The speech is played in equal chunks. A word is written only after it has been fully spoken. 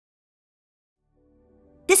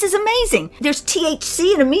This is amazing. There's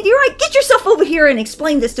THC in a meteorite. Get yourself over here and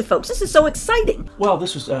explain this to folks. This is so exciting. Well,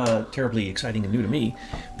 this was terribly exciting and new to me,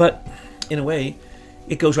 but in a way,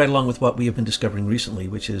 it goes right along with what we have been discovering recently,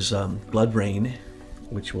 which is blood rain,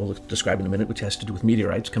 which we'll describe in a minute, which has to do with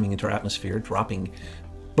meteorites coming into our atmosphere, dropping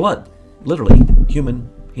blood, literally human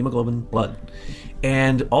hemoglobin blood.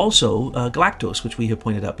 And also galactose, which we have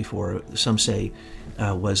pointed out before, some say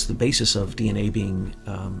was the basis of DNA being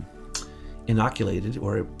inoculated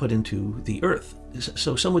or put into the earth.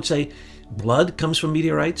 So some would say blood comes from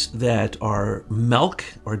meteorites, that our milk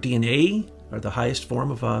or DNA are the highest form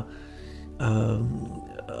of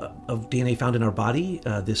DNA found in our body.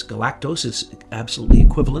 This galactose is absolutely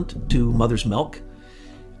equivalent to mother's milk.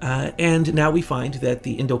 And now we find that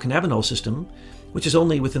the endocannabinol system, which has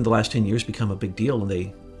only within the last 10 years become a big deal, and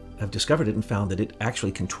they have discovered it and found that it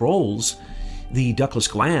actually controls the ductless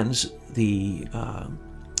glands, the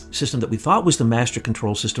system that we thought was the master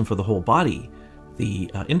control system for the whole body,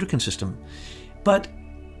 the endocrine system. But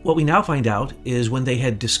what we now find out is when they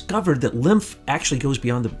had discovered that lymph actually goes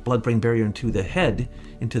beyond the blood-brain barrier into the head,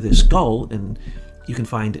 into the skull, and you can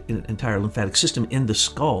find an entire lymphatic system in the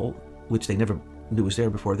skull, which they never knew was there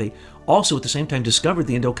before. They also at the same time discovered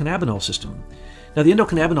the endocannabinol system. Now the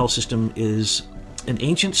endocannabinol system is an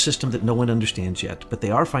ancient system that no one understands yet, but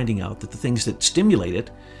they are finding out that the things that stimulate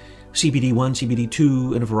it, CBD1,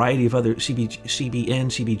 CBD2, and a variety of other CBN,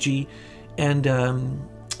 CBG, and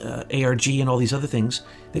ARG and all these other things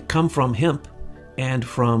that come from hemp and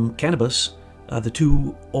from cannabis, the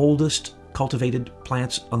two oldest cultivated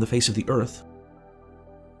plants on the face of the earth.